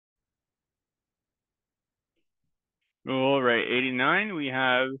All right, 89, we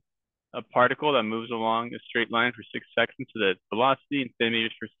have a particle that moves along a straight line for 6 seconds so that velocity in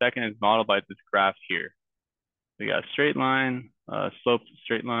centimeters per second is modeled by this graph here. We got a straight line, slope,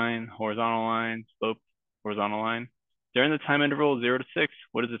 straight line, horizontal line, slope, horizontal line. During the time interval 0 to 6,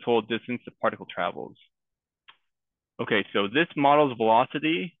 what is the total distance the particle travels? Okay, so this models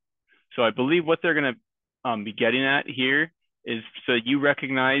velocity. So I believe what they're going to be getting at here is so you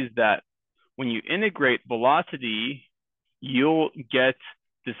recognize that when you integrate velocity, you'll get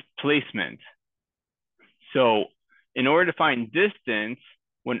displacement. So in order to find distance,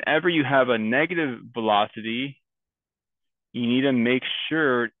 whenever you have a negative velocity, you need to make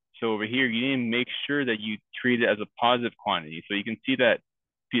sure, so over here, you need to make sure that you treat it as a positive quantity. So you can see that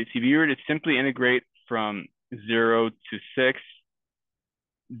if you were to simply integrate from 0 to 6,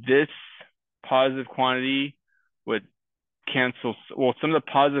 this positive quantity would cancel, well, some of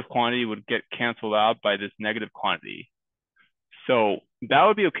the positive quantity would get canceled out by this negative quantity. So that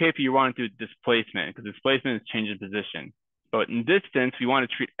would be okay if you want to do displacement, because displacement is change in position. But in distance, we want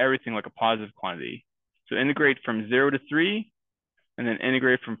to treat everything like a positive quantity. So integrate from 0 to 3, and then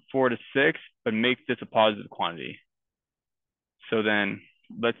integrate from 4 to 6, but make this a positive quantity. So then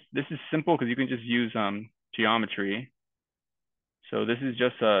this is simple because you can just use geometry. So this is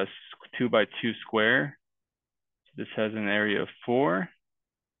just a 2 by 2 square. So this has an area of 4.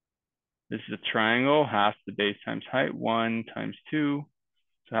 This is a triangle, half the base times height, 1 times 2.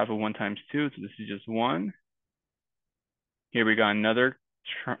 So half of 1 times 2, so this is just 1. Here we got another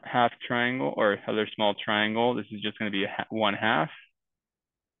half triangle, or another small triangle. This is just going to be 1/2.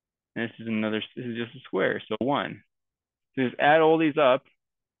 And this is just a square, so 1. So just add all these up,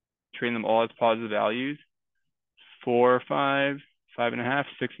 treat them all as positive values. 4, 5, 5.5,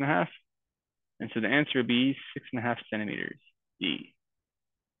 6.5. And so the answer would be 6.5 centimeters, D.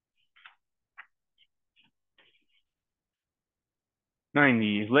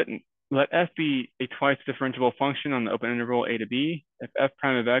 90. Let f be a twice differentiable function on the open interval a to b. If f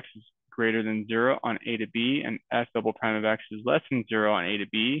prime of x is greater than 0 on a to b and f double prime of x is less than 0 on a to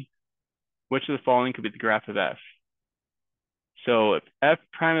b, which of the following could be the graph of f? So if f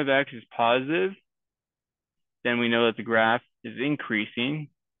prime of x is positive, then we know that the graph is increasing.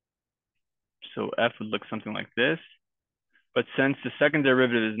 So f would look something like this. But since the second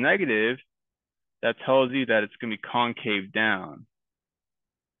derivative is negative, that tells you that it's going to be concave down.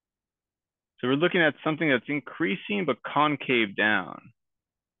 So we're looking at something that's increasing but concave down.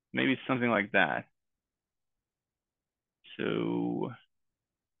 Maybe something like that. So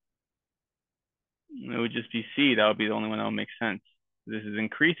it would just be C. That would be the only one that would make sense. This is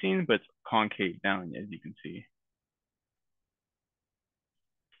increasing, but it's concave down, as you can see.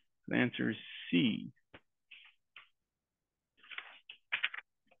 The answer is C.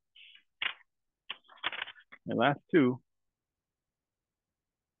 The last two.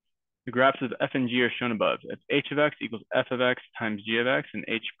 The graphs of f and g are shown above. If h of x equals f of x times g of x, and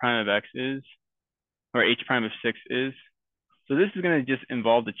h prime of x is, or h prime of 6 is. So this is going to just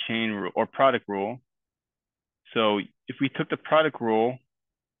involve the chain rule or product rule. So if we took the product rule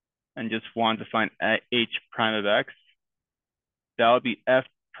and just wanted to find h prime of x, that would be f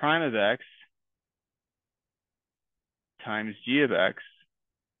prime of x times g of x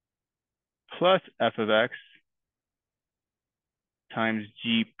plus f of x times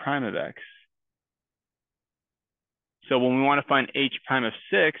g prime of x. So when we want to find h prime of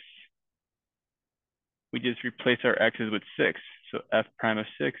 6, we just replace our x's with 6. So f prime of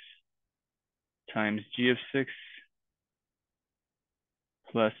 6 times g of 6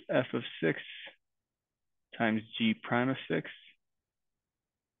 plus f of 6 times g prime of 6.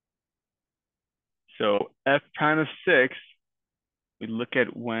 So f prime of 6, we look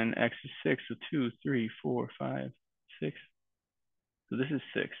at when x is 6, so 2, 3, 4, 5, 6. So this is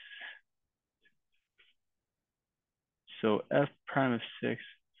 6. So f prime of 6.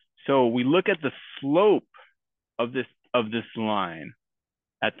 So we look at the slope of this line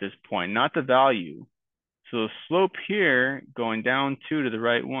at this point, not the value. So the slope here going down 2 to the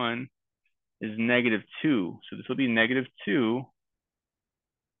right one is -2. So this will be -2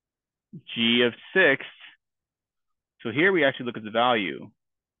 g of 6. So here we actually look at the value.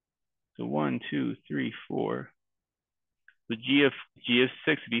 So 1, 2, 3, 4. So g of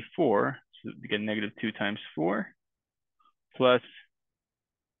 6 would be 4. So we get -2 times 4 plus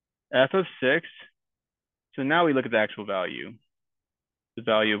f of 6. So now we look at the actual value. The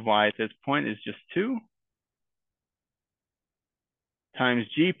value of y at this point is just 2 times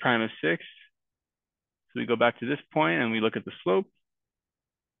g prime of 6. So we go back to this point and we look at the slope.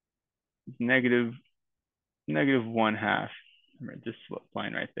 It's negative 1/2. This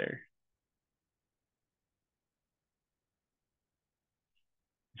line right there.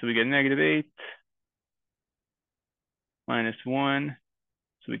 So we get -8 minus 1.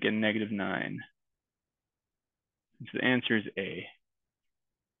 So we get -9. So the answer is A.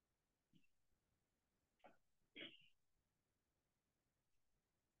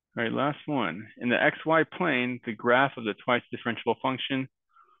 All right, last one. In the xy plane, the graph of the twice differentiable function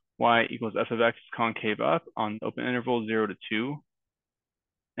y equals f of x is concave up on open interval 0 to 2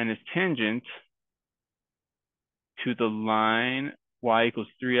 and is tangent to the line y equals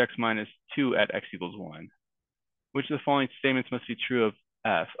 3x minus 2 at x equals 1. Which of the following statements must be true of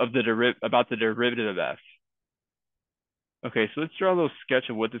f, about the derivative of f? Okay, so let's draw a little sketch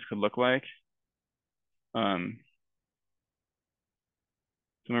of what this could look like.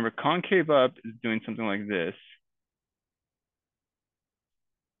 So remember, concave up is doing something like this.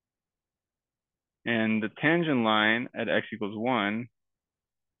 And the tangent line at x equals 1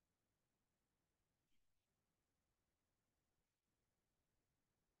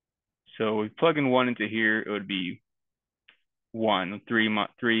 so we plug in 1 into here, it would be 1,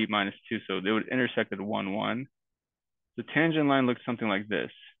 3 minus 2, so they would intersect at 1, 1. The tangent line looks something like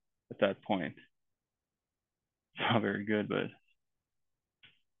this at that point. It's not very good, but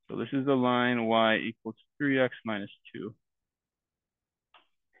so this is the line y equals 3x minus 2.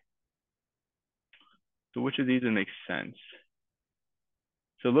 So which of these would make sense?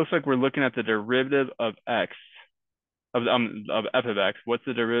 So it looks like we're looking at the derivative of x, of f of x. What's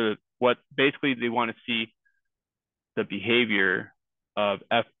the derivative? What basically they want to see the behavior of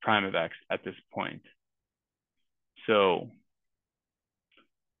f prime of x at this point. So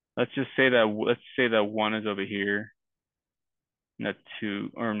let's say that 1 is over here, and that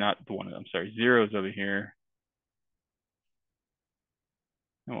 2, or not the 1, I'm sorry, 0 is over here.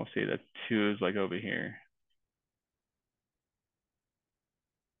 And we'll say that 2 is like over here.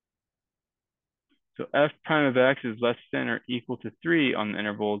 So f prime of x is less than or equal to 3 on the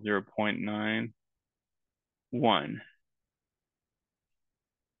interval 0.9, 1.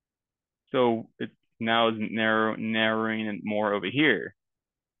 So it now is narrowing it more over here.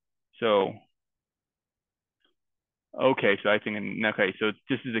 So, okay, so I think, okay, so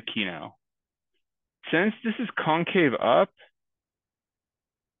this is a key now. Since this is concave up,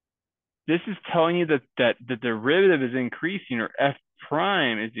 this is telling you that the derivative is increasing, or f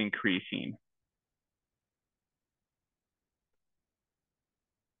prime is increasing.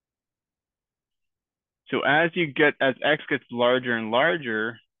 So as x gets larger and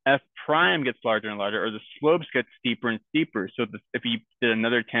larger, f prime gets larger and larger, or the slopes get steeper and steeper. So if you did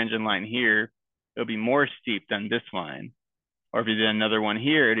another tangent line here, it'll be more steep than this line. Or if you did another one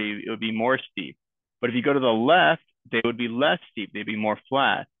here, it would be more steep. But if you go to the left, they would be less steep. They'd be more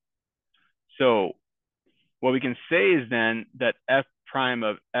flat. So what we can say is then that f prime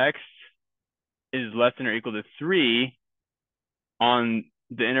of x is less than or equal to 3 on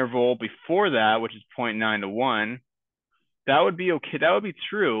the interval before that, which is 0.9 to 1. That would be okay. That would be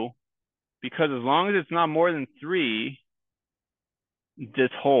true, because as long as it's not more than 3,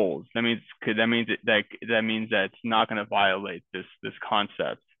 this holds. That means that it's not going to violate this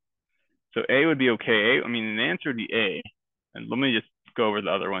concept. So A would be okay. I mean, the answer would be A. And let me just go over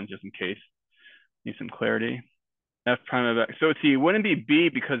the other ones just in case. Need some clarity. F prime of x. So see, it wouldn't be B,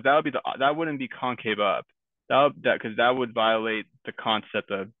 because that wouldn't be concave up. Because that would violate the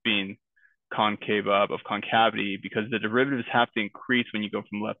concept of being concave up, of concavity, because the derivatives have to increase when you go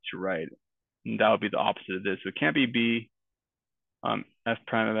from left to right. And that would be the opposite of this. So it can't be B. F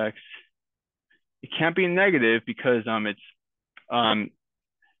prime of x. It can't be negative, because it's a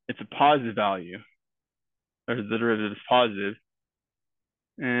positive value, or the derivative is positive.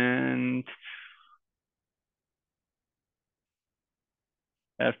 And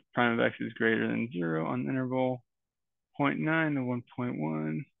f prime of x is greater than 0 on the interval 0.9 to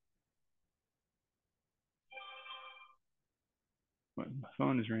 1.1. My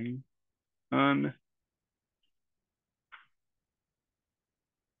phone is ringing.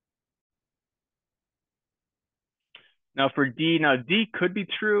 Now for D, D could be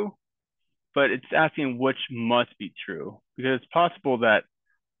true, but it's asking which must be true, because it's possible that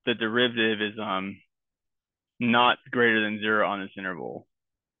the derivative is not greater than 0 on this interval.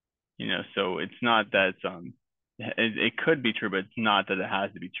 So it's not that it could be true, but it's not that it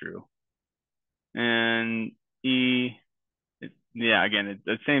has to be true. And E, yeah, again, it's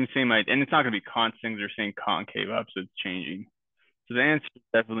the same, and it's not going to be constant. They're saying concave up, so it's changing. So the answer is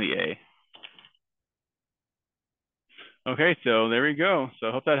definitely A. Okay, so there we go. So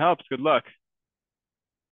I hope that helps. Good luck.